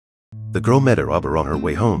The girl met a robber on her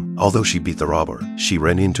way home. Although she beat the robber, she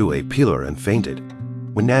ran into a pillar and fainted.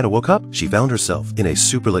 When Nana woke up, she found herself in a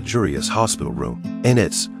super luxurious hospital room. And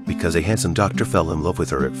it's because a handsome doctor fell in love with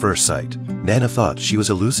her at first sight. Nana thought she was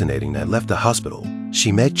hallucinating and left the hospital.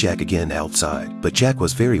 She met Jack again outside, but Jack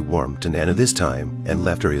was very warm to Nana this time and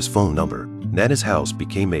left her his phone number. Nana's house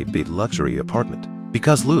became a big luxury apartment.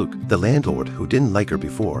 Because Luke, the landlord who didn't like her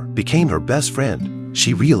before, became her best friend,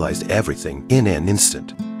 she realized everything in an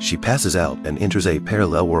instant. She passes out and enters a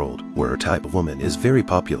parallel world where her type of woman is very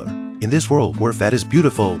popular. In this world where fat is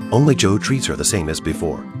beautiful, only Joe treats her the same as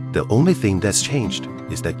before. The only thing that's changed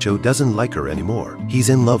is that Joe doesn't like her anymore. He's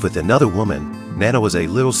in love with another woman. Nana was a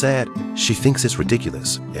little sad. She thinks it's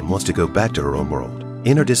ridiculous and wants to go back to her own world.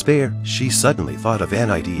 In her despair, she suddenly thought of an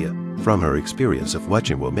idea from her experience of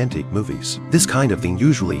watching romantic movies. This kind of thing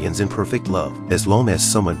usually ends in perfect love. As long as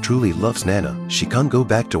someone truly loves Nana, she can't go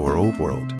back to her old world.